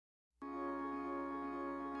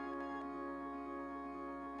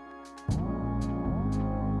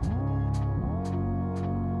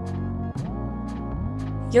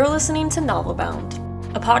You're listening to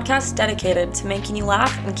Novelbound, a podcast dedicated to making you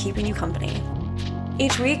laugh and keeping you company.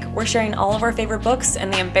 Each week, we're sharing all of our favorite books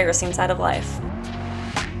and the embarrassing side of life.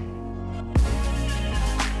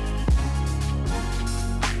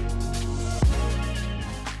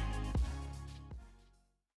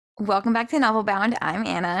 Welcome back to Novelbound. I'm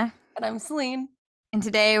Anna. And I'm Celine. And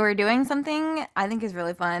today we're doing something I think is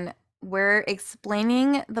really fun. We're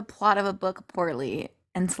explaining the plot of a book poorly.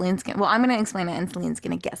 And I'm going to explain it and Celine's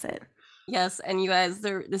going to guess it. Yes, and you guys,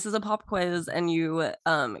 this is a pop quiz and you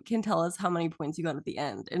can tell us how many points you got at the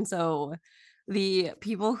end. And so the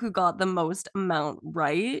people who got the most amount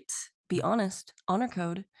right, be honest, honor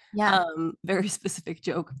code. Yeah. Very specific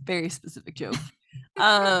joke.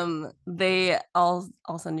 I'll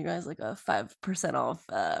send you guys like a 5% off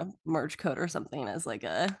merch code or something as like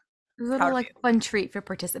a little like fun treat for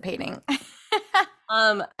participating.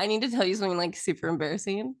 I need to tell you something like super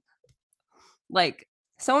embarrassing. Like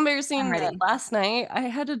so embarrassing that last night I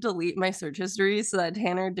had to delete my search history so that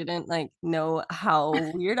Tanner didn't like know how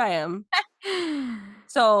weird I am.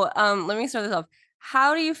 So let me start this off.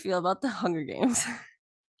 How do you feel about the Hunger Games?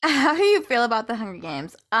 How do you feel about the Hunger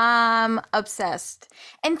Games? Obsessed.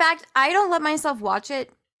 In fact, I don't let myself watch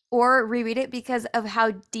it or reread it because of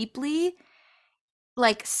how deeply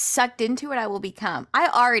like sucked into it I will become.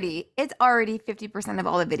 It's already 50% of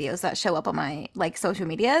all the videos that show up on my like social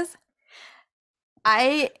medias.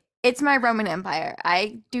 It's my Roman Empire.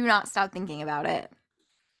 I do not stop thinking about it.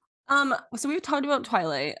 So we've talked about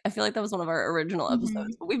Twilight. I feel like that was one of our original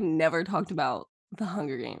episodes, but we've never talked about the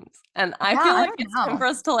Hunger Games. And I feel like it's time for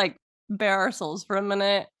us to like bare our souls for a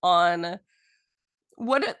minute on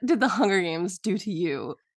what did the Hunger Games do to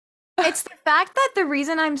you? It's the fact that the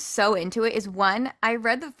reason I'm so into it is one, I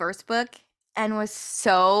read the first book and was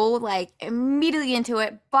so like immediately into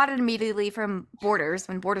it, bought it immediately from Borders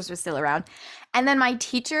when Borders was still around. And then my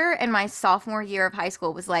teacher in my sophomore year of high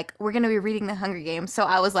school was like, we're going to be reading the Hunger Games. So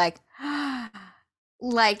I was like,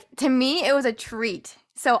 like to me, it was a treat.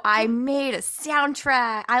 So I made a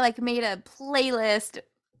soundtrack. I like made a playlist.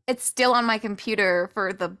 It's still on my computer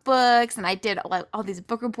for the books. And I did all these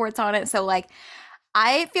book reports on it. So like,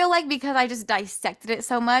 I feel like because I just dissected it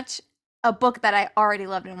so much, a book that I already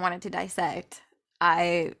loved and wanted to dissect,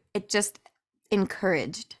 it just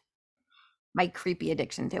encouraged my creepy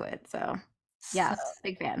addiction to it. So, yeah,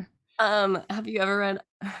 big fan. Have you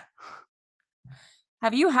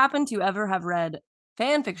happened to ever have read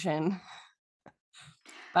fan fiction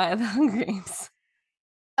by the Hunger Games?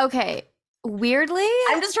 Okay. Weirdly,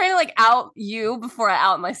 I'm just trying to like out you before I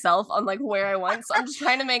out myself on like where I went. So I'm just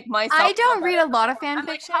trying to make myself. I don't read a lot of fan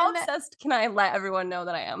fiction. Like, how obsessed can I let everyone know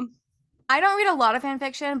that I am? I don't read a lot of fan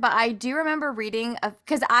fiction, but I do remember reading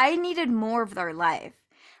because I needed more of their life.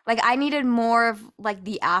 Like I needed more of like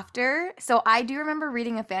the after. So I do remember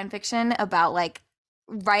reading a fan fiction about like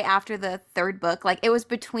right after the third book. Like it was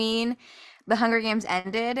between the Hunger Games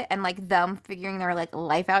ended and like them figuring their like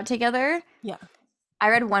life out together. Yeah. I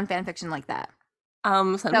read one fan fiction like that.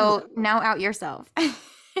 So now out yourself.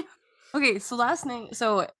 Okay, so last night,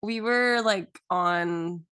 so we were like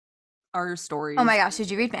on our stories. Oh my gosh, did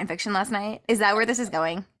you read fan fiction last night? Is that where this is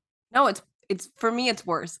going? No, it's for me it's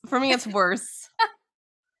worse. For me it's worse.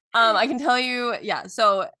 I can tell you, yeah.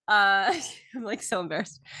 So I'm like so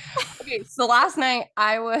embarrassed. Okay, so last night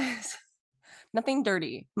I was nothing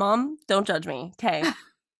dirty. Mom, don't judge me. Okay.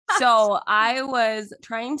 So I was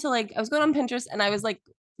trying to like, I was going on Pinterest and I was like,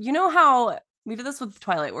 you know how we did this with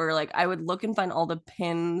Twilight where like I would look and find all the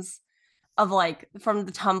pins of like from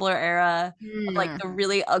the Tumblr era of like the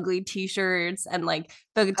really ugly t-shirts and like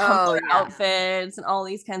the Tumblr outfits and all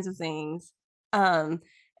these kinds of things. And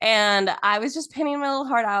I was just pinning my little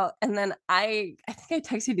heart out and then I think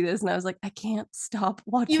I texted you this and I was like, I can't stop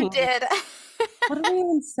watching. You did. What did I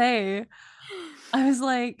even say? I was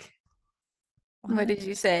like, what did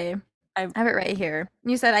you say? I have it right here.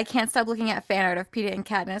 You said, I can't stop looking at fan art of Peeta and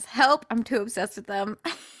Katniss. Help, I'm too obsessed with them.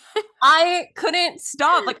 I couldn't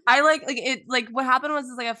stop. Like, I like it, like, what happened was,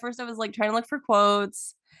 is like, at first I was like trying to look for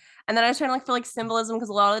quotes. And then I was trying to look for like symbolism because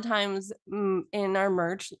a lot of the times in our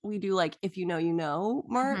merch, we do like, if you know, you know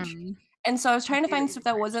merch. Mm-hmm. And so I was trying to find stuff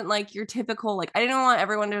that wasn't like your typical, like, I didn't want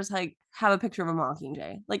everyone to just like have a picture of a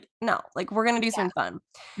Mockingjay. Like, no, like we're going to do something fun.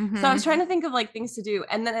 Mm-hmm. So I was trying to think of like things to do.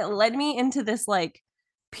 And then it led me into this like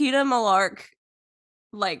Peeta Mellark,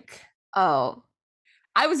 like,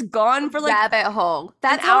 I was gone for like rabbit hole.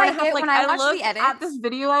 That's an hour and a half. Like I looked at this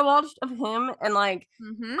video I watched of him, and like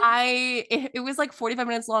it was like 45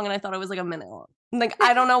 minutes long, and I thought it was like a minute long. Like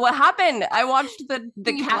I don't know what happened. I watched the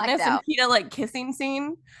Katniss and Peeta like kissing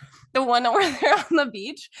scene, The one where they're on the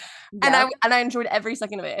beach. Yep. And I enjoyed every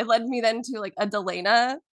second of it. It led me then to like a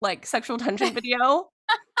Delana like sexual tension video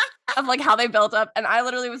of like how they built up. And I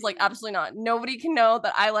literally was like, absolutely not. Nobody can know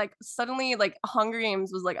that I like suddenly like Hunger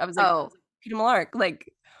Games was like, I was like, Oh, Peter Millark.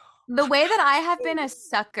 Like, the way that I have been a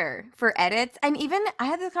sucker for edits, and even I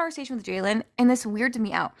had this conversation with Jalen, and this weirded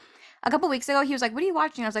me out. A couple weeks ago, he was like, "What are you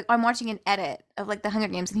watching?" I was like, "Oh, I'm watching an edit of like the Hunger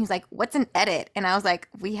Games," and he was like, "What's an edit?" And I was like,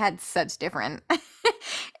 "We had such different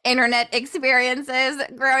internet experiences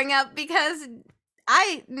growing up because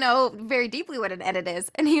I know very deeply what an edit is."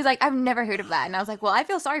 And he was like, "I've never heard of that," and I was like, "Well, I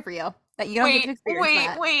feel sorry for you that you don't get to experience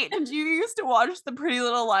that." wait. Did you used to watch the Pretty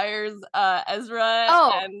Little Liars, Ezra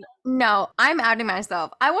Oh, and no, I'm outing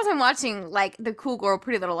myself. I wasn't watching like the cool girl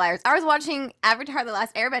Pretty Little Liars. I was watching Avatar The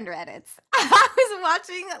Last Airbender edits. I was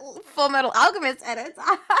watching Full Metal Alchemist edits.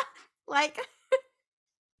 Like,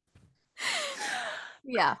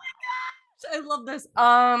 yeah. I love this.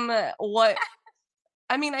 What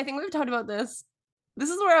I mean, I think we've talked about this. This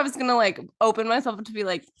is where I was gonna like open myself up to be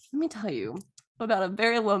like, let me tell you about a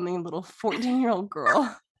very lonely little 14-year-old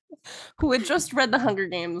girl who had just read The Hunger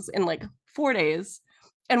Games in like 4 days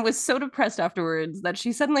and was so depressed afterwards that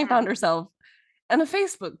she suddenly found herself on a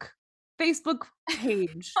Facebook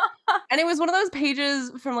page. And it was one of those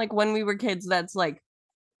pages from like when we were kids that's like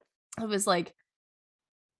it was like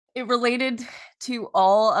it related to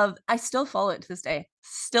all of I still follow it to this day.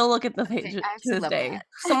 Still look at the page I to actually this love day. that.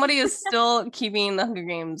 Somebody is still keeping the Hunger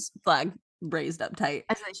Games flag raised up tight.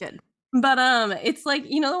 As I should. But it's like,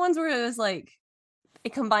 you know, the ones where it was like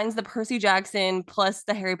it combines the Percy Jackson plus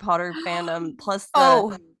the Harry Potter fandom plus the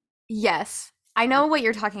Oh, yes. I know what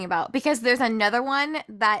you're talking about because there's another one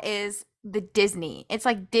that is the Disney. It's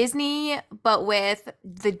like Disney, but with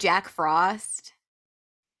the Jack Frost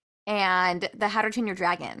and the How to Train Your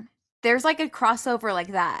Dragon. There's like a crossover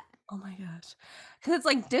like that. oh my gosh. Because it's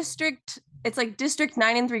like District 9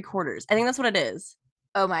 3/4. I think that's what it is.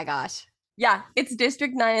 Oh my gosh. Yeah, it's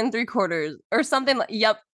District 9 3/4 or something like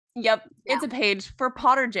yep. Yeah. It's a page for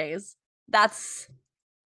Potter Jays. That's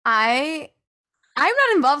I'm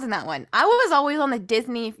not involved in that one. I was always on the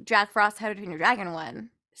Disney Jack Frost How to Train Your Dragon one.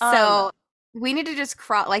 So we need to just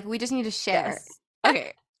we just need to share. yes.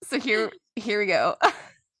 Okay. So here we go.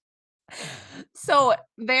 So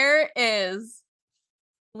there is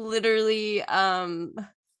literally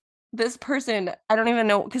this person, I don't even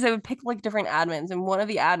know because I would pick like different admins, and one of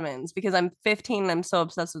the admins, because I'm 15 and I'm so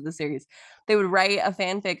obsessed with the series, they would write a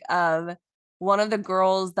fanfic of one of the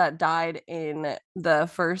girls that died in the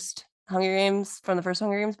first Hunger Games from the first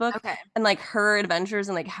Hunger Games book, Okay. and like her adventures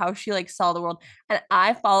and like how she like saw the world. And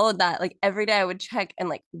I followed that like every day. I would check and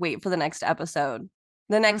like wait for the next episode,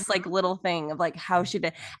 the next like little thing of like how she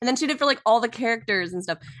did, and then she did for like all the characters and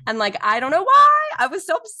stuff. And like I don't know why I was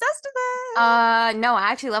so obsessed with it. No,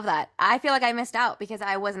 I actually love that. I feel like I missed out because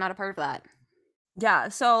I was not a part of that. Yeah,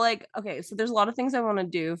 so like okay, so there's a lot of things I want to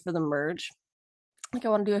do for the merge. Like I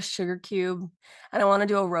want to do a sugar cube, and I want to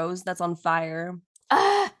do a rose that's on fire,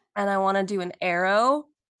 and I want to do an arrow.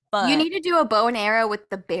 But You need to do a bow and arrow with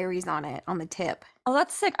the berries on it on the tip. oh,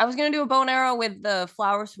 that's sick. I was gonna do a bow and arrow with the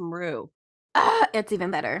flowers from Rue. It's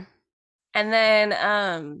even better. And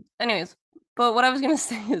then anyways, but what I was gonna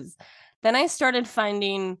say is then I started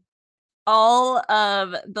finding all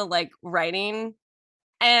of the like writing,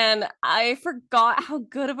 and I forgot how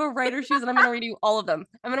good of a writer she is, and I'm gonna read you all of them.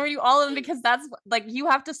 I'm gonna read you all of them because that's like you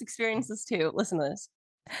have to experience this too. Listen to this.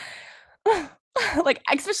 Like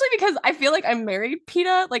especially because I feel like I married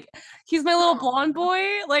Peta. Like he's my little blonde boy.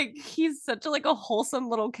 Like he's such a like a wholesome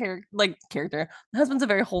little character. My husband's a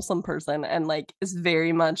very wholesome person and like is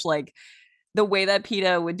very much like the way that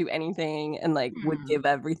Peta would do anything and like would give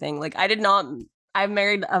everything. Like I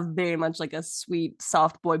married a very much like a sweet,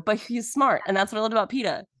 soft boy, but he's smart. And that's what I loved about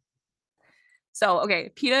Peta. So, okay,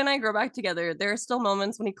 Peta and I grow back together. There are still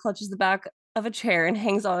moments when he clutches the back of a chair and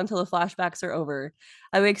hangs on until the flashbacks are over.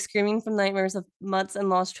 I wake screaming from nightmares of mutts and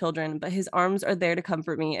lost children, but his arms are there to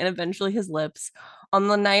comfort me, and eventually his lips. On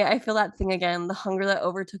the night I feel that thing again, the hunger that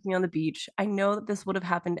overtook me on the beach. I know that this would have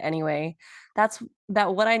happened anyway. That's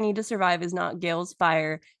that what I need to survive is not Gale's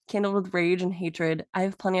fire, kindled with rage and hatred. I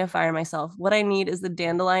have plenty of fire myself. What I need is the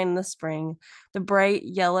dandelion in the spring, the bright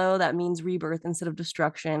yellow that means rebirth instead of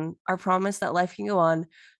destruction. Our promise that life can go on,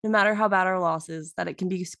 no matter how bad our losses, that it can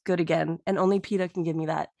be good again, and only Peta can give me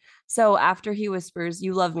that. So after he whispers,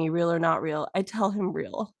 "You love me, real or not real," I tell him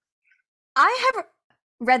real. I have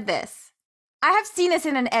read this. I have seen this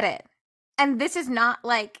in an edit. And this is not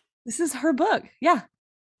like This is her book. Yeah.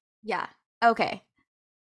 yeah. Okay.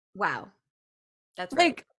 Wow. That's right.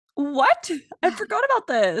 Like, what? I forgot about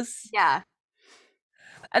this. Yeah.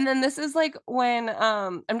 And then this is like when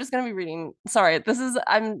I'm just gonna be reading. Sorry,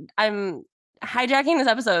 I'm hijacking this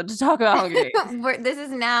episode to talk about Hunger Games. This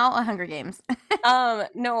is now a Hunger Games.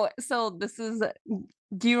 No, so this is,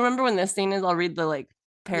 do you remember when this scene is? I'll read the like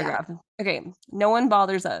paragraph. Okay. No one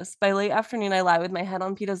bothers us. By late afternoon, I lie with my head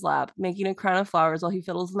on Peeta's lap, making a crown of flowers while he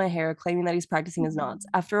fiddles with my hair, claiming that he's practicing his knots.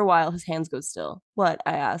 After a while, his hands go still. What?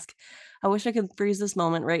 I ask. I wish I could freeze this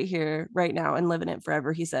moment right here, right now, and live in it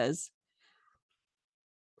forever, he says.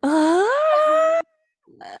 Do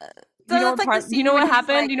you know what part? Do you know what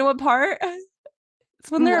happened? Do you know what part?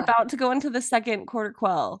 It's when they're about to go into the second quarter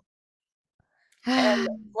quell. And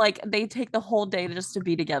like they take the whole day just to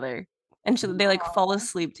be together. And they like fall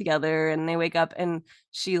asleep together and they wake up and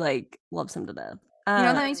she like loves him to death. You know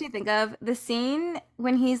what that makes me think of? The scene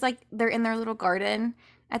when he's like, they're in their little garden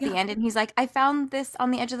at the end and he's like, I found this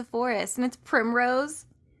on the edge of the forest and it's primrose.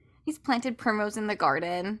 He's planted primrose in the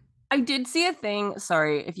garden. I did see a thing.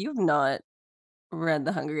 Sorry, if you've not read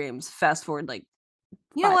The Hunger Games, fast forward like.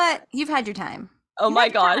 You know what? You've had your time. Oh my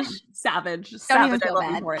gosh. Savage. Savage. I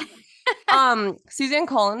love you for it. Suzanne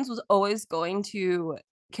Collins was always going to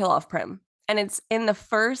kill off Prim. And it's in the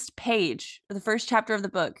first page, the first chapter of the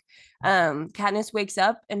book. Katniss wakes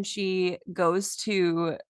up and she goes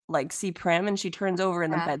to like see Prim and she turns over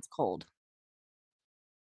and the bed's cold.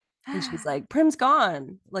 And she's like, Prim's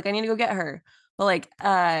gone. Like, I need to go get her. But like,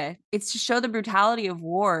 it's to show the brutality of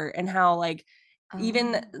war and how like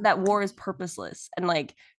even that war is purposeless and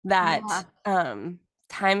like that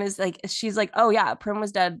time is like, she's like, oh yeah, Prim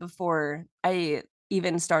was dead before I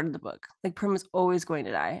even started the book. Like Prim was always going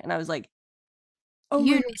to die. And I was like, oh,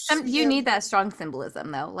 you need that strong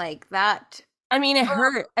symbolism though, like that. I mean, it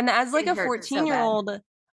hurt. And as like a 14-year-old,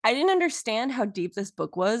 I didn't understand how deep this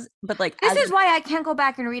book was, but like this is why I can't go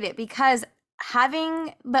back and read it, because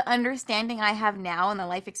having the understanding I have now and the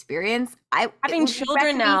life experience, having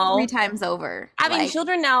children now 3 times over, having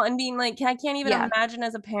children now and being like, I can't even imagine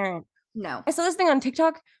as a parent. No. I saw this thing on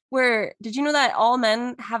TikTok where, did you know that all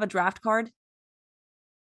men have a draft card?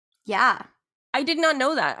 Yeah. I did not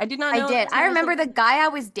know that. I did not know. I did. I remember the guy I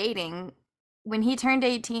was dating when he turned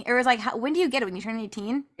 18. It was like, when do you get it? When you turn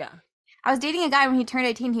 18? Yeah. I was dating a guy when he turned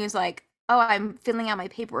 18. He was like, oh, I'm filling out my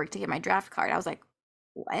paperwork to get my draft card. I was like,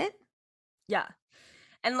 what? Yeah.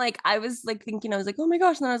 And like, I was like thinking, I was like, oh my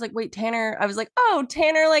gosh. And then I was like, wait, Tanner. I was like, oh,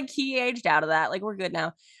 Tanner, like he aged out of that. Like, we're good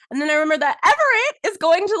now. And then I remember that Everett is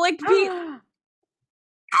going to like be.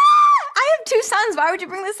 I have 2 sons. Why would you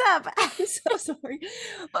bring this up? I'm so sorry.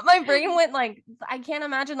 But my brain went like, I can't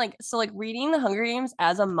imagine like, so like reading The Hunger Games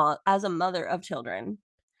as a mother of children.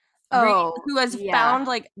 Who has found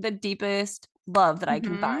like the deepest love that I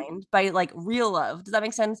can find by like real love. Does that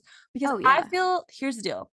make sense? Because I feel, here's the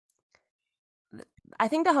deal. I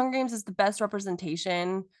think The Hunger Games is the best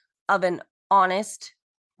representation of an honest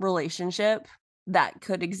relationship that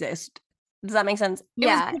could exist. Does that make sense? It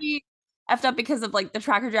was pretty effed up because of like the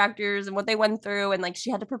tracker jackers and what they went through, and like she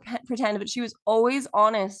had to pretend, but she was always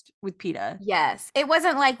honest with Peeta. Yes. It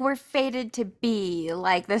wasn't like we're fated to be,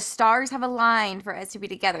 like the stars have aligned for us to be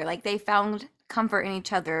together. Like they found comfort in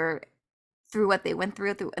each other through what they went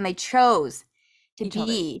through, and they chose to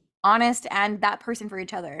be honest and that person for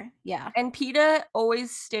each other. Yeah. And Peeta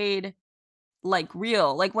always stayed like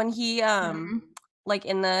real. Like when he like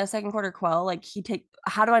in the second quarter quell, like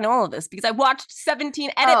how do I know all of this? Because I watched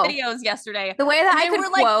 17 edit videos yesterday. The way that I could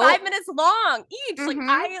were like 5 minutes long each. Like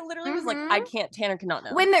I literally was like, Tanner cannot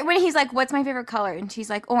know. When he's like, what's my favorite color? And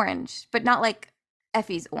she's like, orange, but not like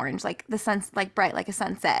Effie's orange, like the sun's like bright, like a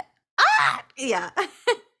sunset. Yeah.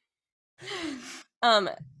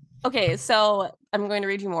 Okay, so I'm going to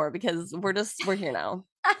read you more because we're here now.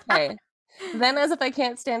 Okay. Then, as if I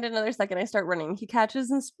can't stand another second, I start running. He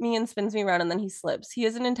catches me and spins me around, and then he slips. He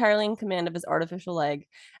isn't entirely in command of his artificial leg,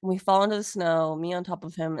 and we fall into the snow, me on top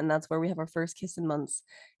of him, and that's where we have our first kiss in months.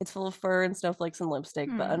 It's full of fur and snowflakes and lipstick,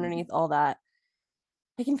 but underneath all that,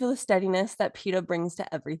 I can feel the steadiness that Peeta brings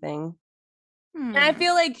to everything. And I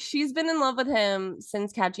feel like she's been in love with him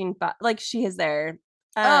since catching, like she is there.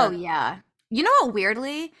 Oh, yeah. You know what,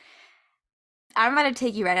 weirdly, I'm about to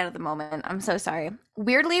take you right out of the moment. I'm so sorry.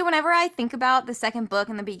 Weirdly, whenever I think about the second book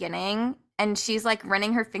in the beginning and she's like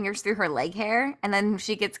running her fingers through her leg hair and then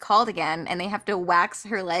she gets called again and they have to wax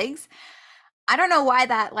her legs, I don't know why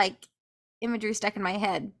that like imagery stuck in my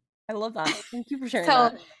head. I love that. Thank you for sharing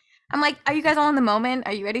that. I'm like, are you guys all in the moment?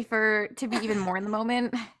 Are you ready to be even more in the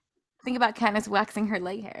moment? Think about Katniss waxing her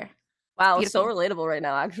leg hair. Wow, beautiful. So relatable right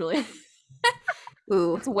now, actually.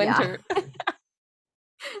 Ooh, it's winter.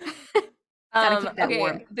 Gotta keep that okay,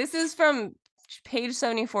 warm. This is from page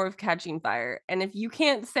 74 of Catching Fire. And if you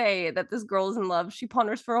can't say that this girl is in love, she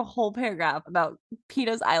ponders for a whole paragraph about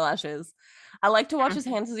Peeta's eyelashes. I like to watch his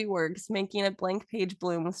hands as he works, making a blank page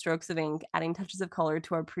bloom with strokes of ink, adding touches of color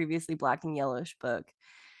to our previously black and yellowish book.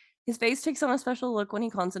 His face takes on a special look when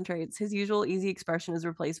he concentrates. His usual easy expression is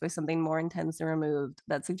replaced by something more intense and removed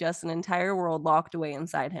that suggests an entire world locked away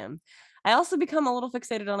inside him. I also become a little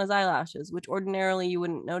fixated on his eyelashes, which ordinarily you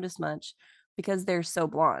wouldn't notice much because they're so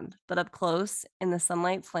blonde. But up close, in the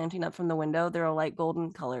sunlight slanting up from the window, they're a light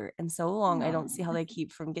golden color. And so long, I don't see how they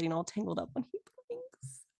keep from getting all tangled up when he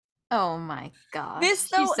blinks. Oh my gosh. This,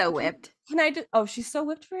 She's though, so whipped. Can I do? Oh, she's so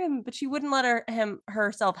whipped for him, but she wouldn't let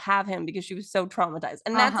herself have him because she was so traumatized,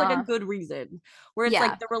 and that's like a good reason. Where it's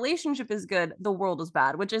like the relationship is good, the world is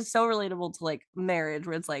bad, which is so relatable to like marriage,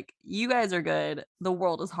 where it's like you guys are good, the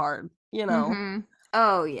world is hard, you know.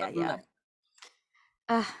 Oh yeah.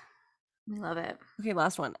 I love it. Okay,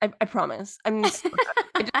 last one. I promise. I'm just,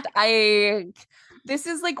 this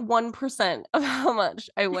is like 1% of how much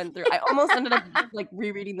I went through. I almost ended up like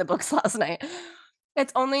rereading the books last night.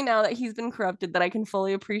 It's only now that he's been corrupted that I can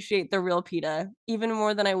fully appreciate the real Peeta, even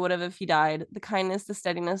more than I would have if he died. The kindness, the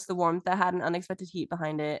steadiness, the warmth that had an unexpected heat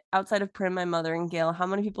behind it. Outside of Prim, my mother, and Gail, how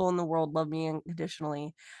many people in the world love me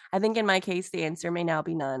unconditionally? I think in my case, the answer may now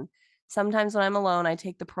be none. Sometimes when I'm alone, I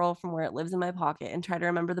take the pearl from where it lives in my pocket and try to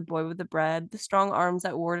remember the boy with the bread, the strong arms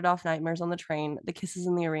that warded off nightmares on the train, the kisses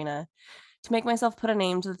in the arena. To make myself put a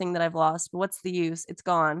name to the thing that I've lost, but what's the use? It's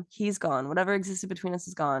gone. He's gone. Whatever existed between us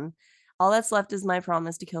is gone. All that's left is my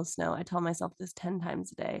promise to kill Snow. I tell myself this 10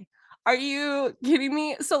 times a day. Are you kidding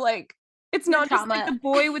me? So like, it's not just like the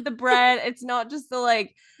boy with the bread. It's not just the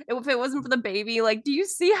like, if it wasn't for the baby, like, do you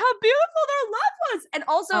see how beautiful their love was? And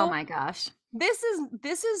also, oh my gosh, this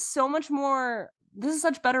is so much more. This is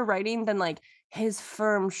such better writing than like his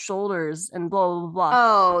firm shoulders and blah blah blah.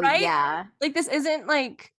 Oh right? yeah, like this isn't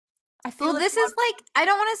like. I feel well, this is like, I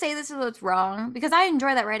don't want to say this is what's wrong because I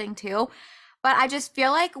enjoy that writing too. But I just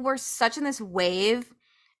feel like we're such in this wave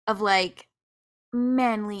of like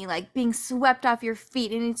manly, like being swept off your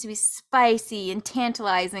feet. It needs to be spicy and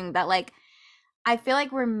tantalizing that like I feel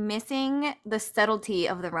like we're missing the subtlety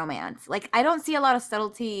of the romance. Like I don't see a lot of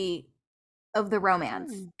subtlety of the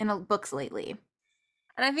romance in books lately.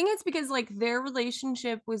 And I think it's because like their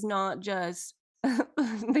relationship was not just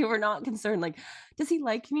they were not concerned like, does he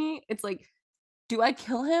like me? It's like, do I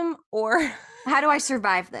kill him or how do I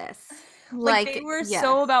survive this? Like they were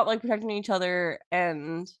so about like protecting each other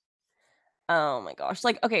and oh my gosh.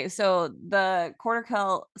 Like, okay, so the quarter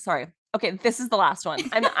quell, sorry. Okay, this is the last one.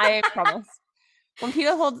 I promise. When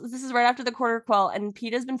Peeta holds, this is right after the quarter quell, and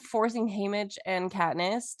Peeta's been forcing Haymitch and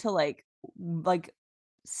Katniss to like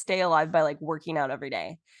stay alive by like working out every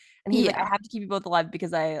day. And he's like, I have to keep you both alive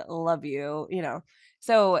because I love you, you know.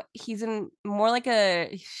 So he's in more like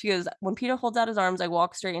she goes, when Peeta holds out his arms, I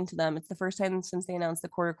walk straight into them. It's the first time since they announced the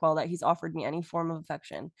quarter quell that he's offered me any form of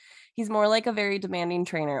affection. He's more like a very demanding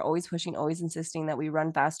trainer, always pushing, always insisting that we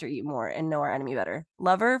run faster, eat more, and know our enemy better.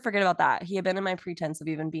 Lover, forget about that. He abandoned my pretense of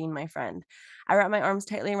even being my friend. I wrap my arms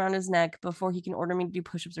tightly around his neck before he can order me to do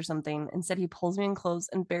push-ups or something. Instead, he pulls me in close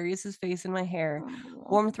and buries his face in my hair.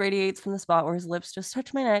 Warmth radiates from the spot where his lips just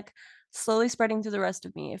touch my neck, slowly spreading through the rest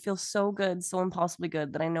of me. It feels so good, so impossibly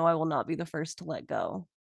good that I know I will not be the first to let go.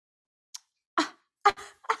 I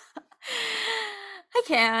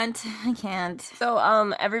can't. So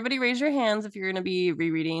everybody raise your hands if you're gonna be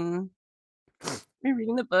rereading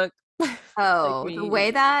the book. Oh, like the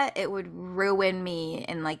way that it would ruin me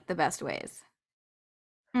in like the best ways.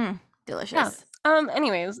 Delicious. Yeah.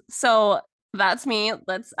 Anyways, so that's me.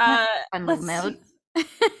 Let's note.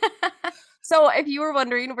 So if you were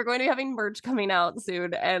wondering, we're going to be having merch coming out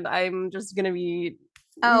soon, and I'm just gonna be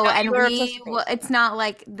it's not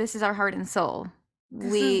like this is our heart and soul.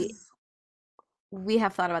 We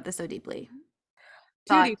have thought about this so deeply.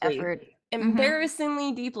 Effort.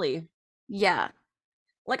 Embarrassingly deeply. Yeah.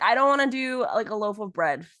 Like I don't want to do like a loaf of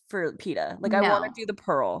bread for Peeta. Like I want to do the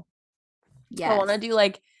pearl. Yeah. I want to do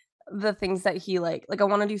like the things that he like I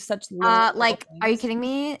want to do such like things. Are you kidding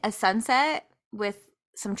me? A sunset with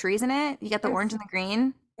some trees in it. You got the orange and the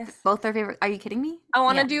green. Yes. Both their favorite. Are you kidding me? I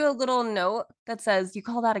want to do a little note that says, "You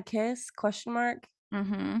call that a kiss?" ? -H.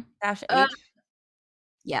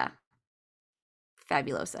 Yeah.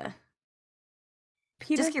 Fabulosa.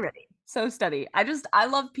 Peeta, just get ready. So steady. I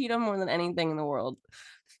love Peeta more than anything in the world.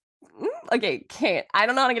 Okay, I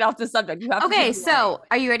don't know how to get off this subject. You have okay, so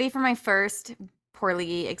are you ready for my first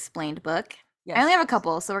poorly explained book? Yes. I only have a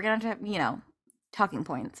couple, so we're gonna have talking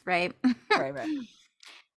points, right? Right.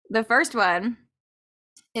 The first one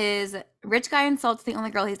is rich guy insults the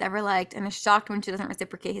only girl he's ever liked and is shocked when she doesn't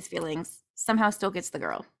reciprocate his feelings. somehow still gets the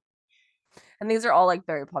girl. And these are all like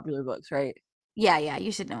very popular books, right? Yeah,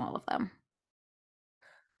 you should know all of them.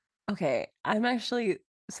 Okay, I'm actually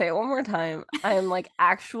say it one more time. I am like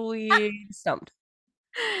actually stumped.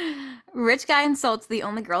 Rich guy insults the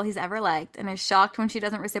only girl he's ever liked and is shocked when she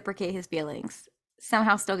doesn't reciprocate his feelings.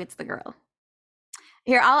 Somehow still gets the girl.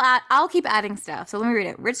 Here, I'll keep adding stuff. So let me read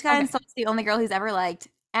it. Rich guy Okay. insults the only girl he's ever liked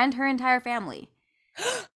and her entire family.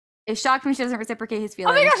 Is shocked when she doesn't reciprocate his Oh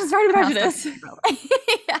feelings. my gosh, it's Pride and Somehow Prejudice. still gets the girl.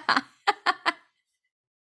 Yeah.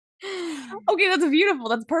 Okay, that's beautiful.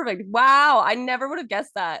 That's perfect. Wow, I never would have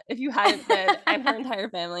guessed that if you hadn't said and her entire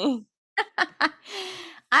family.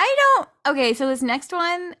 I don't. Okay, so this next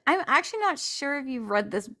one, I'm actually not sure if you've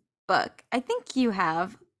read this book. I think you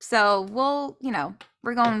have. So we'll,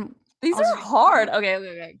 we're going. These I'll are just- hard.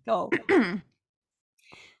 Okay, go.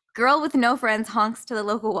 Girl with no friends honks to the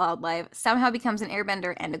local wildlife, somehow becomes an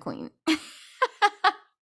airbender and a queen.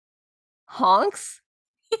 Honks?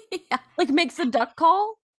 Yeah. Like makes a duck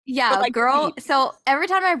call? Yeah, like girl. speaks. So every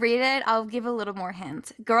time I read it, I'll give a little more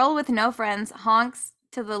hint. Girl with no friends honks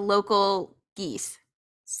to the local geese,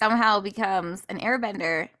 somehow becomes an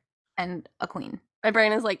airbender and a queen. My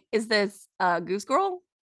brain is like, is this Goose Girl?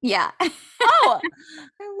 Yeah. Oh,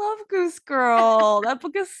 I love Goose Girl. That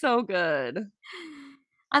book is so good.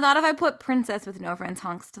 I thought if I put princess with no friends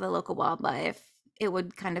honks to the local wildlife, it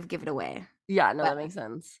would kind of give it away. Yeah, no, But- that makes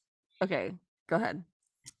sense. Okay, go ahead.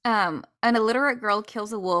 An illiterate girl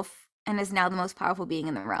kills a wolf and is now the most powerful being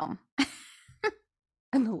in the realm.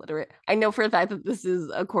 I'm illiterate. I know for a fact that this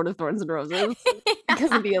is A Court of Thorns and Roses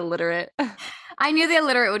because of the illiterate. I knew the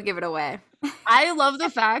illiterate would give it away. I love the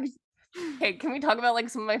fact. Okay, can we talk about like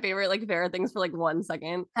some of my favorite like Vera things for like 1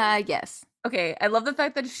 second? Yes. Okay, I love the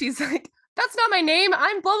fact that she's like, that's not my name.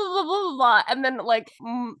 I'm blah blah blah blah blah blah, and then like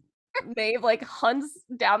Maeve like hunts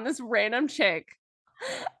down this random chick.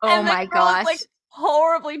 Oh and the my girl is, gosh. like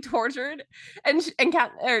horribly tortured, and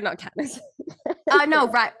Cat or not Katniss. No,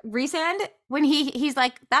 right. Rhysand, when he's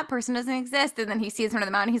like, that person doesn't exist, and then he sees her on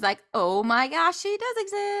the mountain, he's like, oh my gosh, she does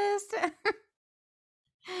exist.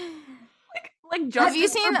 like justice you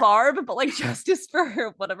seen- for Barb, but like justice for her,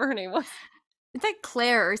 whatever her name was. It's like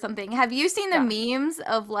Claire or something. Have you seen the Yeah. memes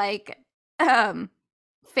of like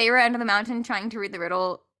Feyre under the mountain trying to read the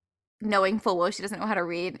riddle, knowing full well she doesn't know how to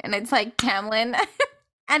read, and it's like Tamlin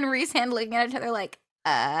and Rhysand looking at each other like,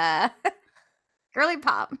 girly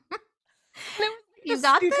pop. And it was You the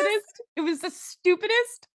got this? stupidest. It was the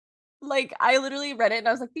stupidest. Like I literally read it and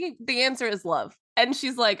I was like, the answer is love. And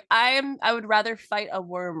she's like, I would rather fight a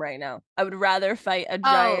worm right now. I would rather fight a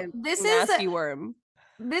giant this nasty is worm.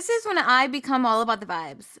 this is when I become all about the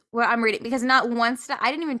vibes where I'm reading, because not once I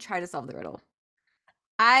didn't even try to solve the riddle.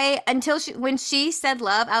 When she said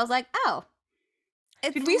love, I was like, oh,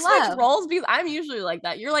 it's Did we love. switch roles? Because I'm usually like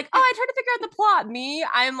that. You're like, oh, I tried to figure out the plot. Me,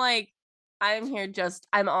 I'm like, I'm here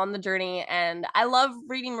I'm on the journey, and I love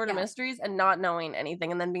reading murder Yeah. mysteries and not knowing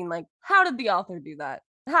anything, and then being like, how did the author do that?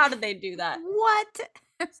 How did they do that? What?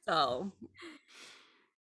 So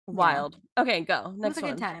wild. Okay, go. It was Next a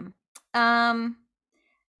one. good time.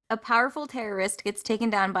 A powerful terrorist gets taken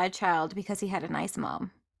down by a child because he had a nice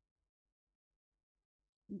mom.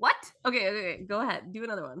 What? Okay. Go ahead. Do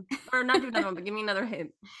another one. Or not do another one, but give me another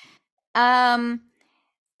hint.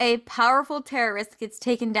 A powerful terrorist gets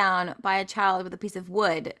taken down by a child with a piece of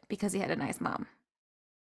wood because he had a nice mom.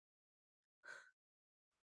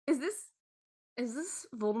 Is this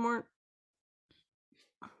Voldemort?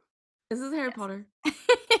 Is this Harry Potter?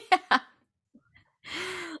 Yeah.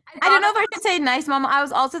 I don't know if I should say nice mom. I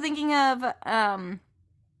was also thinking of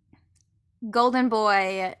Golden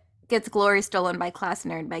Boy gets glory stolen by class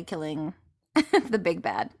nerd by killing the big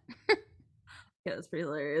bad. Yeah, that's pretty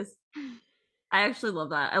hilarious. I actually love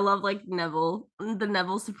that. I love like the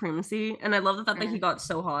Neville supremacy, and I love the fact that he got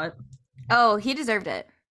so hot. Oh, he deserved it.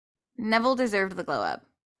 Neville deserved the glow up.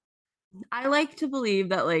 I like to believe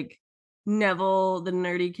that like Neville, the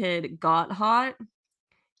nerdy kid, got hot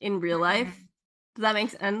in real life. Does that make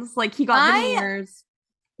sense? Like he got veneers.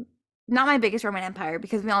 Not my biggest Roman Empire,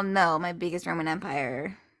 because we all know my biggest Roman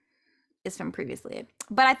Empire is from previously.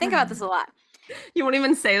 But I think about this a lot. You won't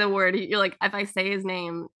even say the word. You're like, if I say his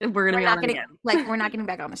name, we're gonna be on it again. We're not getting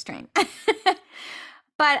back on this train.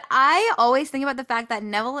 But I always think about the fact that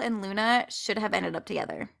Neville and Luna should have ended up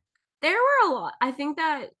together. There were a lot. I think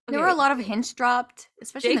that There were a lot of hints dropped,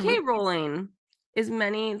 especially in the J.K. movie. Rowling is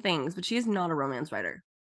many things, but she is not a romance writer.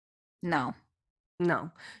 No.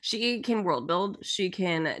 No, she can world build. She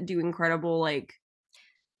can do incredible like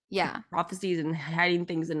Yeah. prophecies and hiding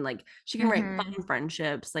things, and like she can write fun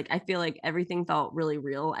friendships. Like I feel like everything felt really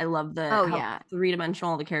real. I love the how yeah.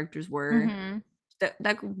 3-dimensional the characters were. Mhm.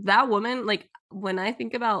 that woman, like when I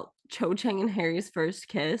think about Cho Chang and Harry's first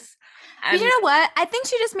kiss, But you know what? I think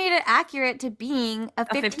she just made it accurate to being a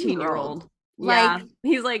 15-year-old. Yeah. Like,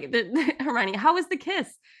 He's like, Hermione, how was the kiss?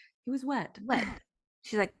 He was wet. what?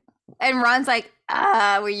 She's like, and Ron's like,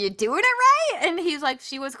 were you doing it right? And he's like,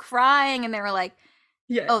 she was crying, and they were like,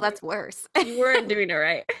 Yeah. oh, that's worse. You weren't doing it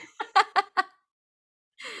right.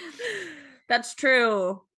 That's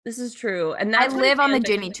true. This is true. And I that's live on the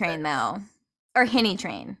Ginny train though. Or Hinny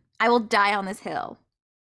train. I will die on this hill.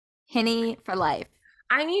 Hinny for life.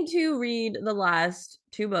 I need to read the last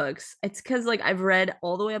 2 books. It's because like I've read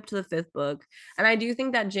all the way up to the 5th book, and I do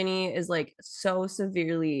think that Ginny is like so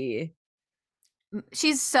severely,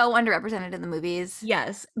 she's so underrepresented in the movies.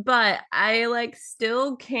 yes, but I like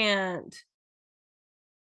still can't.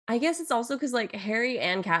 I guess it's also because like Harry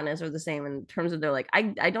and Katniss are the same in terms of they're like, I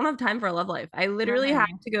don't have time for a love life. I literally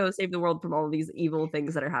have to go save the world from all of these evil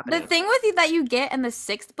things that are happening. The thing with you that you get in the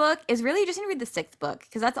 6th book is really you just need to read the 6th book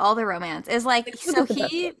because that's all the romance is like. So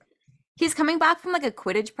he's coming back from like a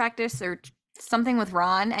Quidditch practice or something with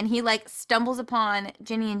Ron, and he like stumbles upon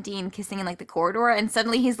Ginny and Dean kissing in like the corridor, and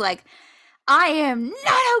suddenly he's like, I am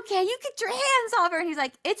not okay. You get your hands off her. And he's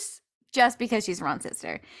like, it's just because she's Ron's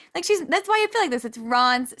sister. Like that's why I feel like this. It's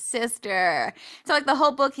Ron's sister. So like the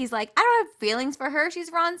whole book, he's like, I don't have feelings for her.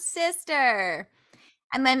 She's Ron's sister.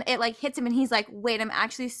 And then it like hits him and he's like, wait, I'm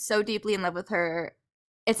actually so deeply in love with her.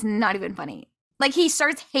 It's not even funny. Like he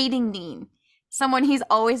starts hating Dean, someone he's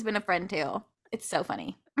always been a friend to. It's so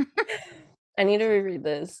funny. I need to reread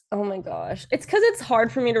this. Oh my gosh. It's because it's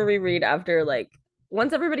hard for me to reread after like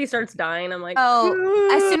once everybody starts dying, I'm like,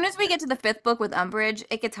 as soon as we get to the 5th book with Umbridge,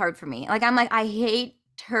 it gets hard for me. Like I'm like, I hate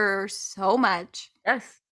her so much.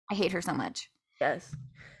 Yes. I hate her so much. Yes.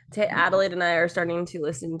 Adelaide and I are starting to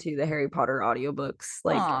listen to the Harry Potter audiobooks,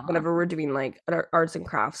 like whenever we're doing like arts and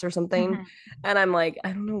crafts or something. And I'm like,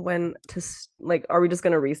 I don't know when to like, are we just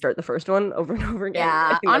going to restart the first one over and over again?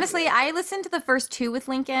 Yeah. Honestly, I listened to the first 2 with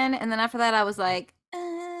Lincoln. And then after that, I was like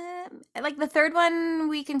the 3rd one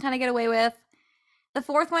we can kind of get away with. The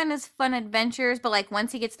 4th one is fun adventures, but like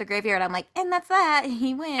once he gets to the graveyard, I'm like, and that's that.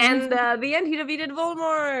 He wins. And the end, he defeated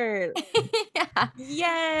Voldemort. Yeah.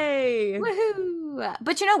 Yay. Woohoo.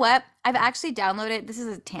 But you know what? I've actually downloaded, this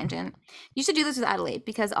is a tangent. You should do this with Adelaide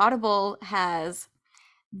because Audible has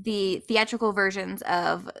the theatrical versions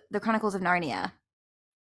of the Chronicles of Narnia.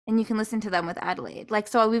 And you can listen to them with Adelaide. Like,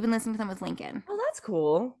 so we've been listening to them with Lincoln. Oh, that's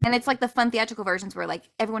cool. And it's like the fun theatrical versions where like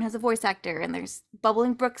everyone has a voice actor and there's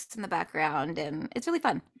bubbling brooks in the background and it's really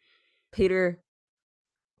fun. Peter,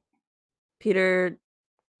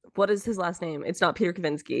 what is his last name? It's not Peter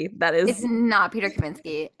Kavinsky. It's not Peter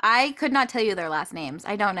Kavinsky. I could not tell you their last names.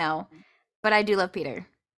 I don't know. But I do love Peter.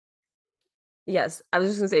 Yes. I was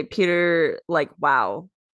just gonna say Peter, like, wow.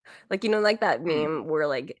 Like, you know, like that meme where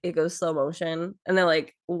like it goes slow motion and they're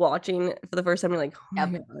like watching for the first time, you're like, oh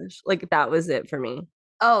my gosh. Like that was it for me.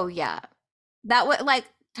 Oh yeah. That was like,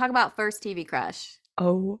 talk about first TV crush.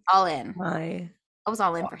 Oh, all in. I was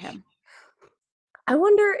all in for him. I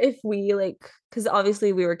wonder if we like, because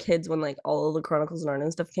obviously we were kids when like all of the Chronicles of Narnia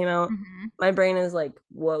and stuff came out. My brain is like,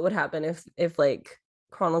 what would happen if like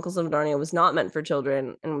Chronicles of Narnia was not meant for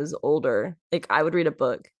children and was older? Like I would read a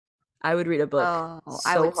book. Oh,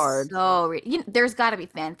 so hard. There's got to be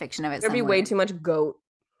fan fiction of it. There'd be way too much goat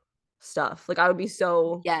stuff. Like I would be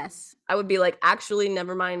so. Yes. I would be like, actually,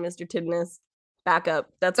 never mind, Mr. Tidness. Back up.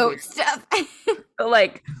 That's goat stuff.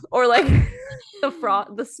 Like, or like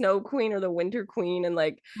the Snow Queen or the Winter Queen, and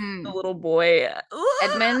like the little boy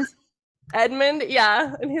Edmund,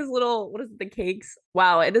 yeah, and his little, what is it, the cakes?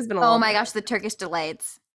 Wow, it has been a long my gosh, the Turkish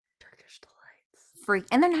delights. Freak,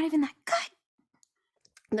 and they're not even that good.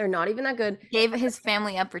 They're not even that good. Gave his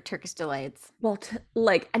family up for Turkish delights. Well,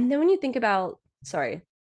 and then when you think about, sorry,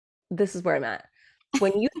 this is where I'm at.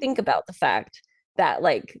 When you think about the fact that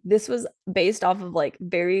like this was based off of like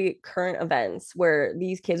very current events where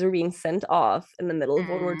these kids were being sent off in the middle of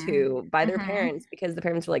World War II by their parents because the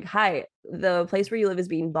parents were like, hi, the place where you live is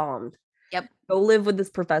being bombed. Yep. Go live with this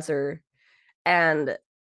professor. And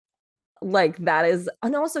like that is,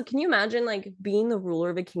 and also can you imagine like being the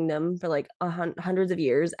ruler of a kingdom for like hundreds of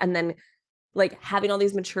years and then like having all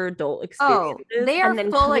these mature adult experiences? They are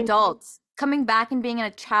full adults coming back and being in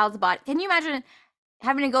a child's body. Can you imagine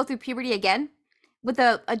having to go through puberty again with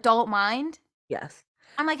an adult mind? Yes.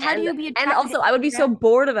 I'm like, how do you be? And also I would be so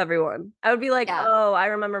bored of everyone. I would be like, oh, I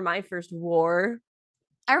remember my first war.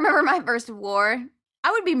 I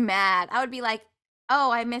would be mad. I would be like,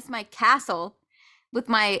 oh, I miss my castle with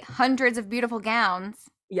my hundreds of beautiful gowns.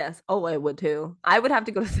 Yes. Oh, I would too. I would have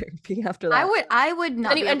to go to therapy after that. I would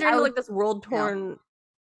not. And you enter into like this world-torn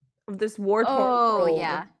of this war-torn Oh world.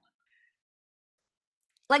 yeah.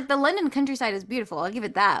 Like the London countryside is beautiful. I'll give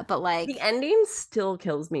it that. But like The ending still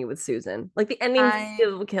kills me with Susan. Like the ending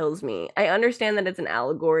still kills me. I understand that it's an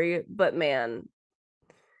allegory, but man,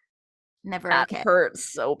 never that okay. hurts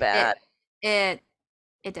so bad. It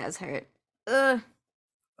does hurt. Ugh.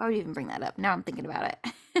 Why would you even bring that up? Now I'm thinking about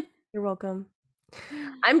it. You're welcome.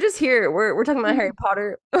 I'm just here. We're talking about Harry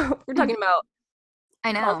Potter. We're talking about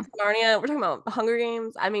I know. Narnia. We're talking about Hunger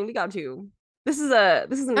Games. I mean, we got to. This is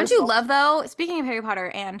Don't you love though? Speaking of Harry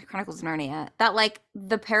Potter and Chronicles of Narnia, that like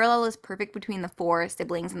the parallel is perfect between the 4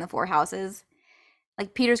 siblings and the 4 houses.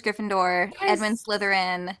 Like Peter's Gryffindor, Yes. Edmund's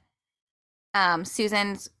Slytherin,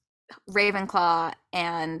 Susan's Ravenclaw,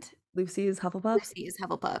 and Lucy's Hufflepuff. Lucy's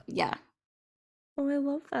Hufflepuff. Yeah. Oh, I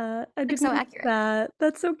love that. I didn't so know accurate. that.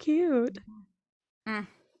 That's so cute. Mm.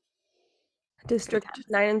 District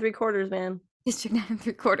 9 3/4, man. District 9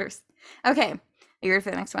 3/4. Okay. Are you ready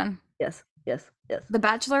for the next one? Yes. The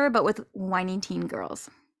Bachelor, but with whiny teen girls.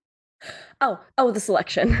 Oh, the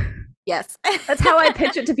selection. Yes. That's how I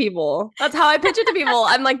pitch it to people.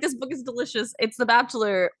 I'm like, this book is delicious. It's The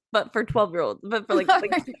Bachelor, but for 12-year-olds. But for like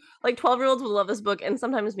 12-year-olds would love this book, and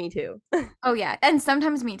sometimes me too. Oh yeah, and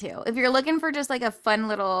sometimes me too. If you're looking for just like a fun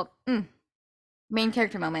little main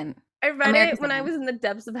character moment. I read it when I was in the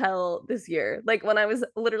depths of hell this year. Like when I was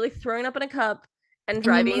literally throwing up in a cup and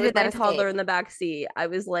driving with my toddler in the back seat. I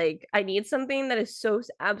was like, I need something that is so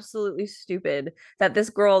absolutely stupid that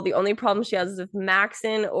this girl, the only problem she has is with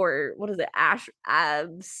Maxon, or what is it,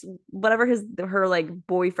 whatever her like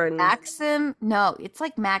boyfriend. Maxim? No, it's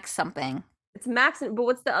like Max something. It's Maxon, but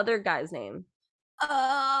what's the other guy's name?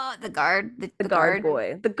 The guard. The guard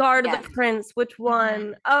boy. The guard of the prince. Which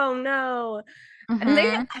one? Oh no. And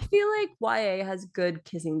I feel like YA has good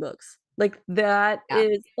kissing books. Like that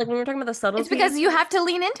is like when we're talking about the subtlety. It's because you have to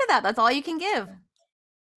lean into that. That's all you can give.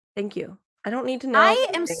 Thank you. I don't need to know. I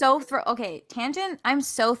am so okay, tangent. I'm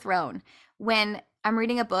so thrown when I'm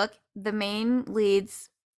reading a book, the main leads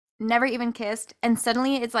never even kissed, and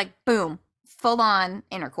suddenly it's like boom, full on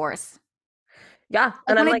intercourse. Yeah.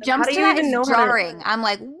 And when it jumps to that, it's jarring. I'm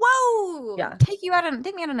like, whoa, take me out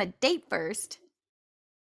on a date first.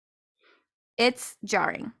 It's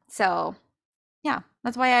jarring. So yeah,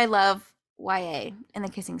 that's why I love YA and the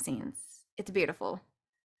kissing scenes. It's beautiful.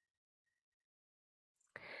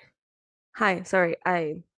 Hi, sorry,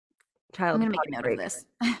 I'm gonna make a note of this.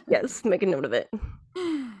 Yes, make a note of it.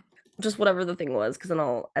 Just whatever the thing was, because then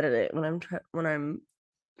I'll edit it when I'm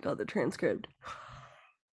got the transcript.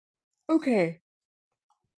 Okay.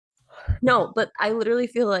 No, but I literally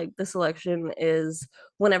feel like the selection is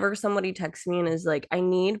whenever somebody texts me and is like, I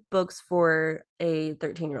need books for a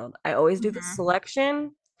 13-year-old. I always do the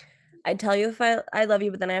selection. I tell you if I love you,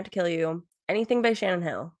 but then I have to kill you. Anything by Shannon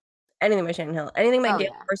Hill. Anything by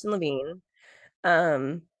Gail Carson Levine.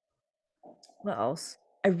 What else?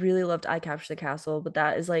 I really loved I Capture the Castle, but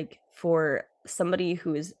that is like for somebody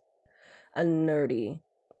who is a nerdy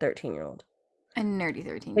 13-year-old. A nerdy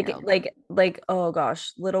 13-year-old. Like oh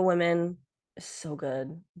gosh, Little Women is so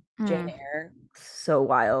good. Jane Eyre, so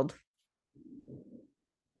wild.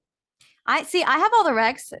 I have all the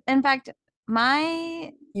recs. In fact,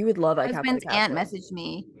 you would love I Capture the Castle. Aunt messaged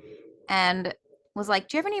me and was like,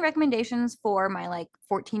 do you have any recommendations for my like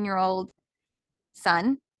 14-year-old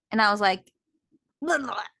son? And I was like, blah, blah,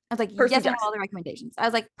 blah. I was like, Percy yes, Jackson. I have all the recommendations. I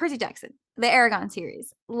was like, Percy Jackson, the Aragon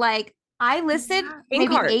series. Like I listed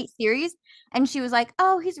maybe 8 series, and she was like,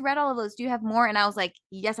 oh, he's read all of those. Do you have more? And I was like,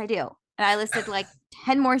 yes, I do. And I listed like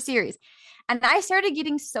 10 more series. And I started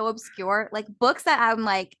getting so obscure, like books that I'm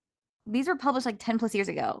like, these were published like 10 plus years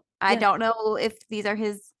ago. I don't know if these are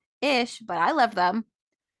his ish, but I love them.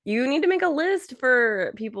 You need to make a list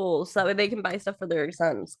for people so that they can buy stuff for their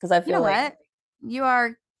sons. Because I feel what? You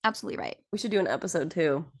are absolutely right. We should do an episode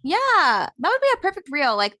too. Yeah, that would be a perfect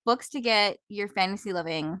reel, like books to get your fantasy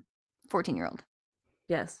loving 14-year-old.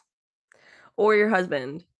 Yes. Or your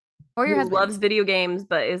husband. Or your husband loves video games,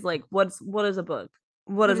 but is like, what is a book?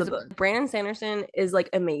 What is a book? Brandon Sanderson is like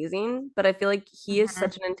amazing, but I feel like he is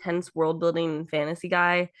such an intense world building fantasy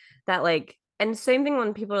guy that like, and same thing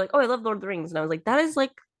when people are like, oh, I love Lord of the Rings. And I was like, that is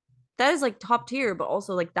like top tier, but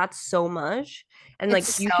also like that's so much. And like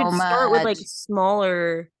you should start with like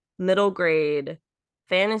smaller middle grade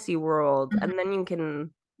fantasy world, and then you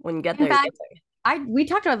can, when you get there. We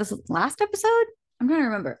talked about this last episode. I'm trying to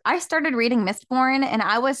remember. I started reading Mistborn, and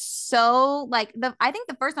I was so like I think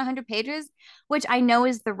the first 100 pages, which I know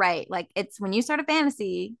is the right, like it's when you start a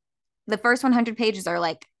fantasy, the first 100 pages are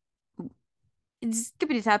like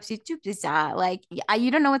skippity topsy toopsy like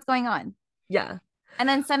you don't know what's going on. Yeah. And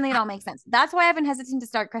then suddenly it all makes sense. That's why I've been hesitant to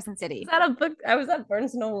start Crescent City. I was at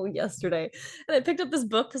Barnes and Noble yesterday, and I picked up this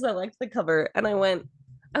book because I liked the cover, and I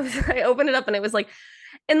opened it up, and it was like,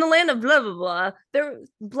 in the land of blah blah blah, there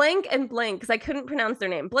blank and blank, because I couldn't pronounce their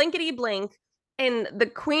name, blankety blank, and the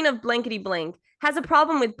queen of blankety blank has a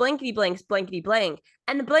problem with blankety blank's blankety blank,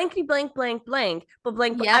 and the blankety blank blank blank, but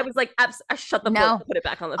blank. Yep. I was like, I shut the book and put it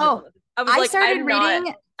back on the. Oh, I was I like, started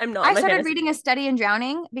reading. I'm not. I started reading A Study in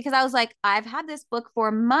Drowning because I was like, I've had this book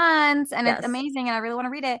for months and it's amazing and I really want to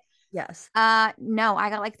read it. Yes. No, I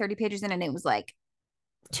got like 30 pages in and it was like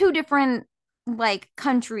 2 different like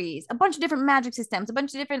countries, a bunch of different magic systems, a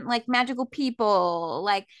bunch of different like magical people,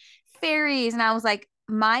 like fairies. And I was like,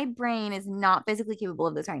 my brain is not physically capable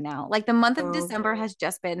of this right now. Like the month of December has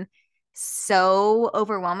just been so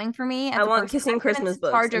overwhelming for me. I want Kissing Christmas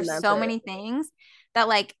books. Charge of so many things that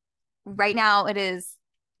like right now it is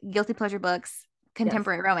guilty pleasure books,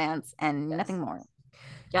 contemporary romance, and nothing more.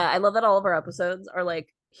 Yeah, I love that all of our episodes are like,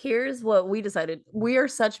 here's what we decided. We are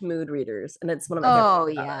such mood readers, and it's one of my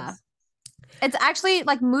favorite us. It's actually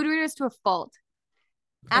like mood readers to a fault.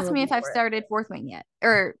 Ask me if I've started Fourth Wing yet,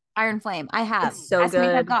 or Iron Flame. I have. It's so Ask good. me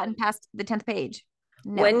if I've gotten past the 10th page.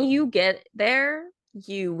 No. When you get there,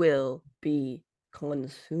 you will be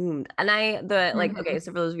consumed. And okay,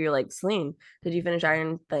 so for those of you who are like, Celine, did you finish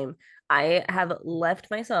Iron Flame? I have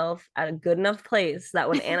left myself at a good enough place that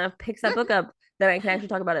when Anna picks that book up, then I can actually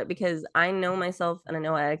talk about it, because I know myself and I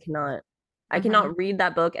know I cannot read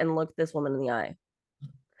that book and look this woman in the eye.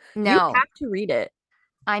 No. You have to read it.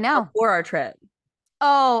 I know. Before our trip.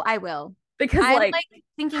 Oh, I will. Because I'm like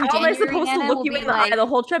thinking, how am I supposed to look you in the eye the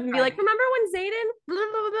whole trip and be like, remember when Xaden blah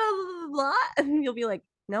blah blah blah blah, and you'll be like,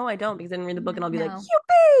 no, I don't, because I didn't read the book, and I'll be like,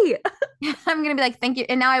 yippee. I'm gonna be like, thank you,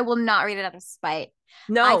 and now I will not read it out of spite.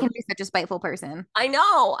 No, I can be such a spiteful person. I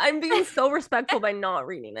know. I'm being so respectful by not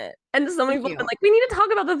reading it. And so many people have been like, we need to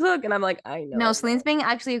talk about the book, and I'm like, I know. No, Celine's being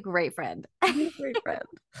actually a great friend. A great friend.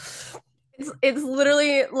 It's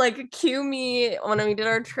literally like, cue me when we did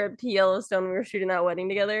our trip to Yellowstone. We were shooting that wedding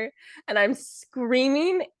together, and I'm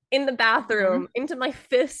screaming in the bathroom into my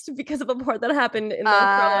fist because of a part that happened in the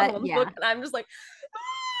Sherlock Holmes book, and I'm just like,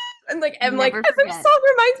 and like, I'm like, this song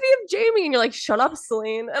reminds me of Jamie, and you're like, shut up,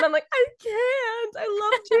 Celine, and I'm like, I can't. I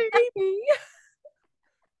love Jamie.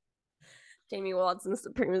 Jamie Watson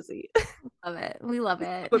supremacy. Love it. We love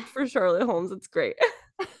it. Look for Sherlock Holmes. It's great.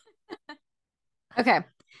 Okay.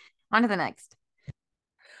 On to the next.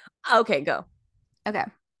 Okay, go. Okay.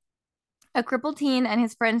 A crippled teen and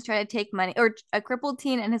his friends try to take money, or a crippled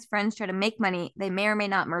teen and his friends try to make money. They may or may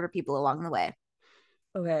not murder people along the way.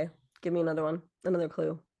 Okay. Give me another one. Another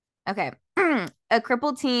clue. Okay. A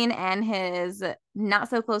crippled teen and his not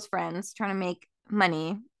so close friends trying to make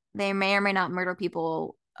money. They may or may not murder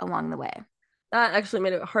people along the way. That actually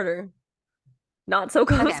made it harder. Not so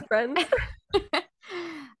close friends.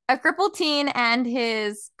 A crippled teen and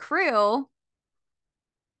his crew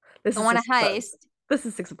want to heist. This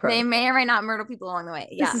is Six of Crows. They may or may not murder people along the way.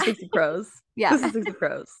 Yeah. This is Six of Crows. Yeah. This is Six of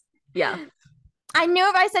Crows. Yeah. I knew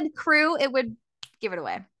if I said crew, it would give it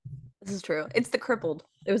away. This is true. It's the crippled.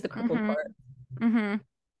 It was the crippled part.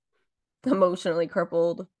 Mm-hmm. Emotionally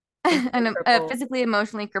crippled. A physically,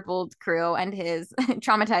 emotionally crippled crew and his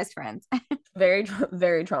traumatized friends. Very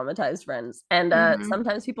traumatized friends, and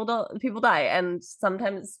sometimes people die, and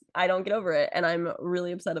sometimes I don't get over it, and I'm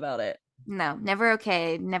really upset about it. No, never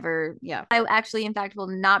okay, never. Yeah, I actually, in fact, will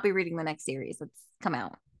not be reading the next series that's come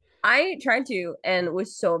out. I tried to and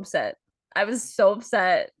was so upset. I was so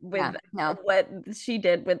upset with what she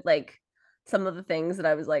did with like some of the things that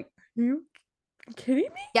I was like, are you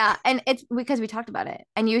kidding me? Yeah, and it's because we talked about it,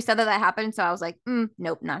 and you said that happened, so I was like,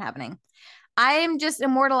 nope, not happening. I am just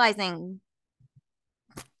immortalizing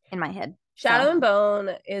in my head. Shadow and Bone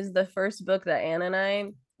is the first book that Anna and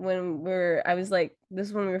I, I was like, this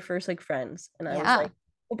is when we were first like friends, and I was like,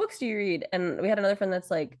 what books do you read? And we had another friend that's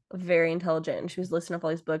like very intelligent, and she was listing up all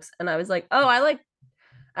these books, and I was like, oh, I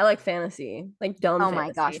like fantasy, like dumb fantasy.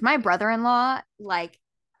 My gosh, my brother-in-law, like,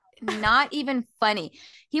 not even funny.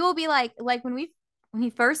 He will be like when he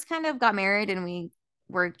first kind of got married and we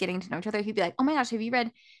were getting to know each other, he'd be like, oh my gosh, have you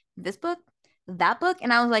read this book, that book?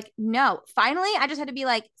 And I was like, no. Finally, I just had to be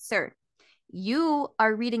like, sir, you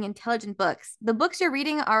are reading intelligent books. The books you're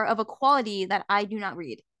reading are of a quality that I do not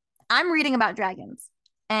read. I'm reading about dragons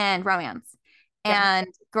and romance and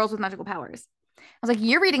girls with magical powers. I was like,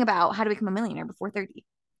 you're reading about how to become a millionaire before 30.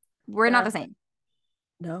 We're not the same.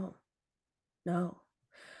 No.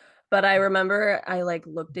 But I remember I like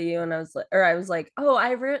looked at you and I was like, oh,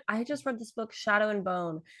 I just read this book, Shadow and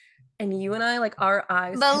Bone. And you and I, like, our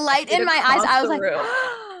eyes, the light in my eyes, I was like,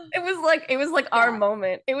 It was like our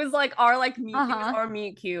moment. It was like our like meet. It was Uh-huh. our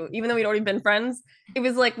meet cute. Even though we'd already been friends, it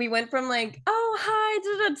was like we went from like, oh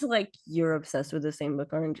hi, to like, you're obsessed with the same book,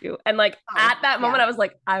 aren't you? And like Oh, at that moment, yeah. I was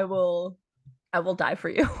like, I will die for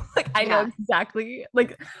you. Like I know Yeah. exactly.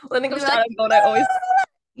 Like when I think of You're like, Shadow Bone, I always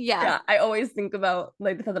yeah. I always think about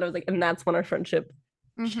like the fact that I was like, and that's when our friendship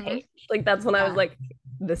Mm-hmm. changed. Like that's when I was Yeah. like,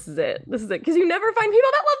 this is it. This is it. Because you never find people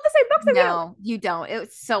that love the same books as you. No, you don't. It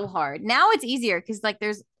was so hard. Now it's easier because like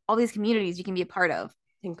there's all these communities you can be a part of.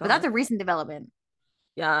 Thank But that's God. a recent development.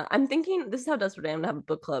 Yeah, I'm thinking this is how desperate I am to have a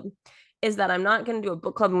book club. Is that I'm not going to do a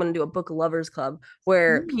book club. I'm going to do a book lovers club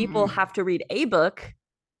where people Mm. have to read a book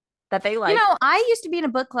that they You like. know, I used to be in a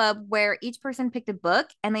book club where each person picked a book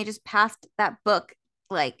and they just passed that book.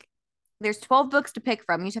 Like, there's 12 books to pick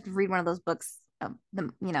from. You just have to read one of those books, that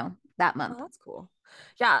Oh, month. that's cool.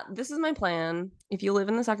 Yeah, this is my plan. If you live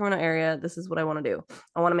in the Sacramento area, this is what I want to do.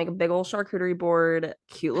 I want to make a big old charcuterie board,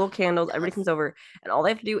 cute little candles. Everybody comes over, and all they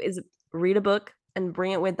have to do is read a book and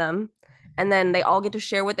bring it with them. And then they all get to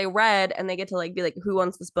share what they read, and they get to like be like, who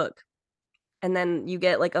wants this book? And then you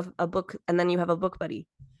get like a book, and then you have a book buddy.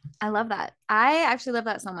 I love that. I actually love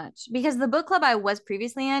that so much because the book club I was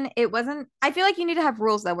previously in, it wasn't, I feel like you need to have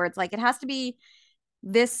rules though, where it's like it has to be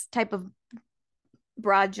this type of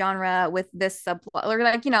broad genre with this subplot, or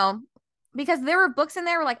like, because there were books in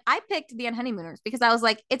there where like I picked The Unhoneymooners because I was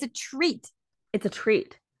like, it's a treat. It's a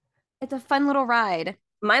treat. It's a fun little ride.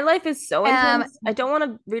 My life is so Um, intense. I don't want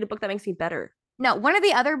to read a book that makes me better. no, one of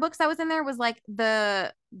the other books that was in there was like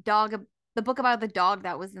the book about the dog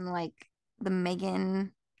that was in like the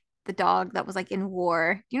Megan, the dog that was like in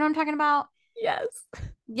war. Do you know what I'm talking about? Yes.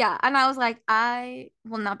 Yeah. And I was like, I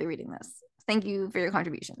will not be reading this. Thank you for your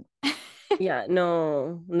contribution. Yeah,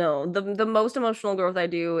 no, no. The most emotional growth I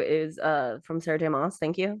do is from Sarah J. Maas.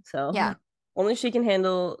 Thank you. So Yeah. only she can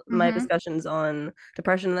handle my Mm-hmm. discussions on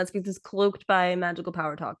depression, and that's because it's cloaked by magical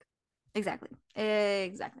power talk. Exactly.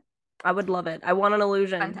 Exactly. I would love it. I want an Fun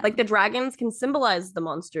illusion. time. Like the dragons can symbolize the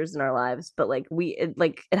monsters in our lives, but like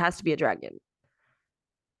it has to be a dragon.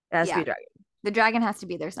 It has to be Yeah. a dragon. The dragon has to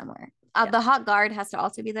be there somewhere. Yeah. The hot guard has to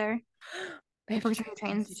also be there. They The have to person who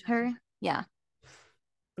trains her. Yeah.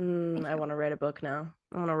 I want to write a book now.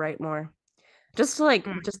 I want to write more. Just to like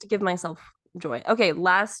Mm. just to give myself joy. Okay,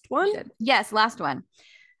 last one. Yes, last one.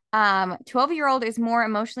 12-year-old is more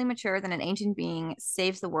emotionally mature than an ancient being,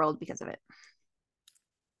 saves the world because of it.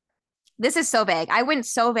 This is so vague. I went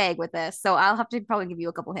so vague with this, so I'll have to probably give you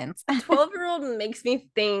a couple hints. 12-year-old makes me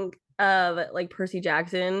think of like Percy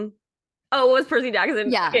Jackson. Oh, what was Percy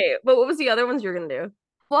Jackson? Yeah. Okay, but what was the other ones you're gonna do?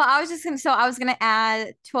 Well, I was gonna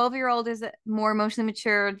add 12-year-old is more emotionally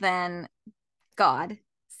mature than God,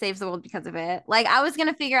 saves the world because of it. Like I was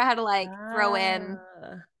gonna figure out how to like throw in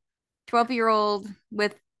Ah. 12-year-old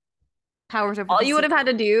with powers over All the you would have had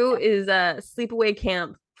to do supernatural. is sleepaway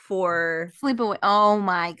camp for Sleepaway. Oh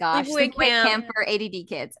my gosh. sleepaway Sleepaway camp. camp for ADD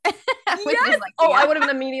kids. With Yes. Oh, I would have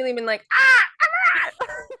immediately been like, ah!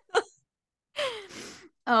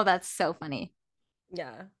 Oh, that's so funny.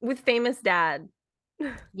 Yeah, with famous dad.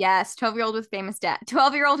 Yes, 12-year-old with famous dad.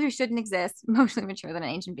 12-year-old who shouldn't exist, emotionally mature than an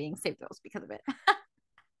ancient being, saved those because of it.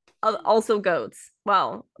 Also goats.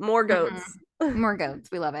 Wow, more goats. More goats.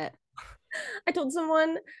 We love it. I told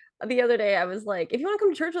someone the other day, I was like, if you want to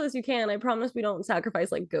come to church with us, you can. I promise we don't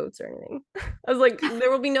sacrifice like goats or anything. I was like,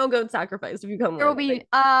 there will be no goat sacrifice if you come There will with. be,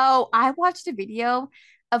 oh, I watched a video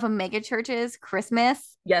of a mega church's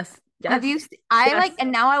Christmas. Yes. Yes. Have you? I Yes. like,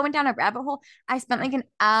 and now I went down a rabbit hole. I spent like an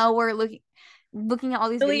hour looking at all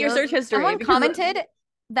these Delete your videos. search history. Someone because- commented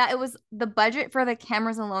that it was the budget for the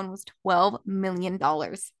cameras alone was $12 million.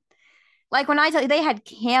 Like when I tell you, they had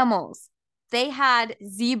camels, they had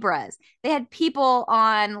zebras, they had people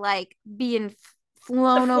on like being the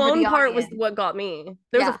flown over flown the part was audience. what got me.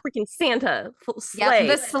 There was Yeah. a freaking Santa Yeah, sleigh.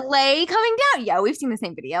 the sleigh coming down. Yeah, we've seen the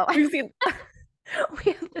same video. We've seen-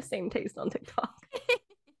 we have the same taste on TikTok.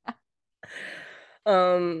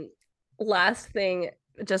 Last thing,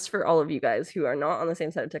 just for all of you guys who are not on the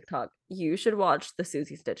same side of TikTok, you should watch the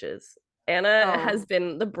Susie Stitches. Anna Oh, has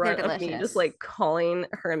been the brunt of me delicious. just like calling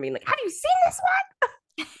her and being like, have you seen this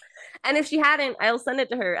one? And if she hadn't, I'll send it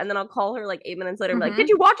to her and then I'll call her like 8 minutes later and be like, Mhm. did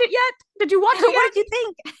you watch it yet? Did you watch it yet? What did you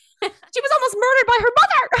think? She was almost murdered by her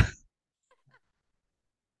mother.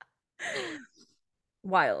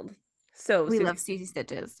 Wild. So We Susie love Susie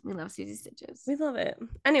Stitches. We love Susie Stitches. We love it.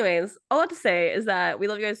 Anyways, all I have to say is that we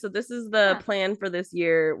love you guys. So this is the Yeah. plan for this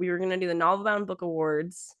year. We were gonna do the Novel Bound Book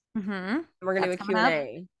Awards. Mm-hmm. And we're gonna That's do a coming up.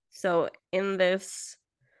 Q&A. So in this,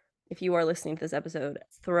 if you are listening to this episode,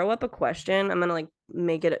 throw up a question. I'm gonna like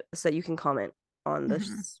make it so that you can comment on the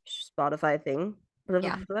Mhm. Spotify thing.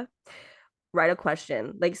 Yeah. write a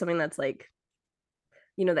question, like something that's like,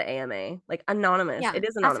 you know, the AMA, like anonymous. Yeah, It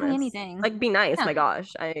is ask me anonymous. anything. Like, be nice. Yeah. My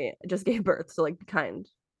gosh, I just gave birth, so like, be kind.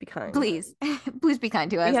 Be kind. Please, please be kind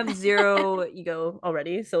to us. We have zero ego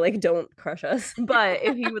already, so like, don't crush us. But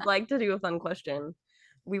if you would like to do a fun question,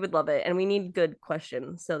 we would love it. And we need good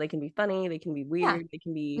questions, so they can be funny, they can be weird, they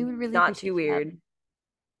can be would really not appreciate too that. weird.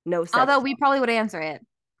 No sex Although we talk. probably would answer it.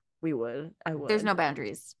 We would. I would. There's no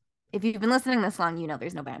boundaries. If you've been listening this long, you know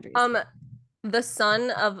there's no boundaries. The son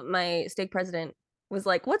of my stake president was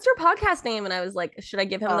like, "What's your podcast name?" And I was like, "Should I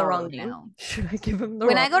give him the wrong name? No. Should I give him the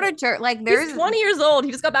When wrong I go to name?" church, like there's He's 20 years old.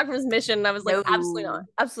 He just got back from his mission, and I was like, No. "Absolutely not.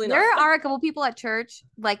 Absolutely there not." are a couple people at church,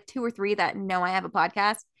 like 2 or 3 that know I have a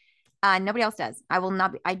podcast. Nobody else does. I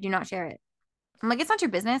do not share it. I'm like, it's not your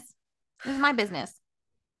business. This is my business.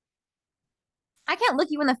 I can't look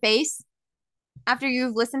you in the face after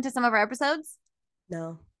you've listened to some of our episodes.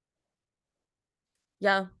 No.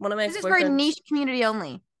 Yeah, one of my This is for a ex-boyfriends niche community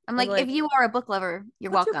only. I'm like, like, if you are a book lover,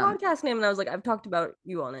 you're "What's welcome. your podcast name?" And I was like, "I've talked about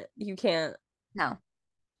you on it. You can't." No.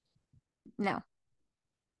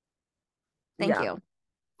 Thank Yeah. you.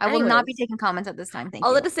 I will not be Anyways. taking comments at this time. Thank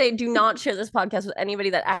All you. that to say, do not share this podcast with anybody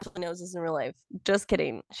that actually knows us in real life. Just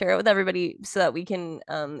kidding. Share it with everybody so that we can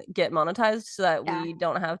get monetized, so that we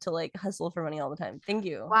don't have to like hustle for money all the time. Thank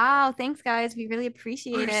you. Wow, thanks guys. We really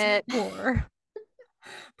appreciate it. More.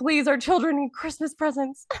 Please, our children need Christmas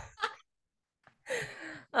presents.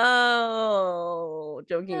 Oh,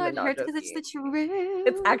 joking, No, but it not hurts joking. because it's the truth.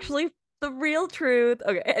 It's actually the real truth.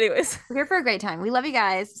 Okay, anyways. We're here for a great time. We love you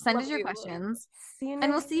guys. Send Love us your you. questions. See you And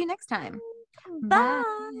we'll next see you next time. Bye.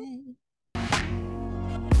 Bye.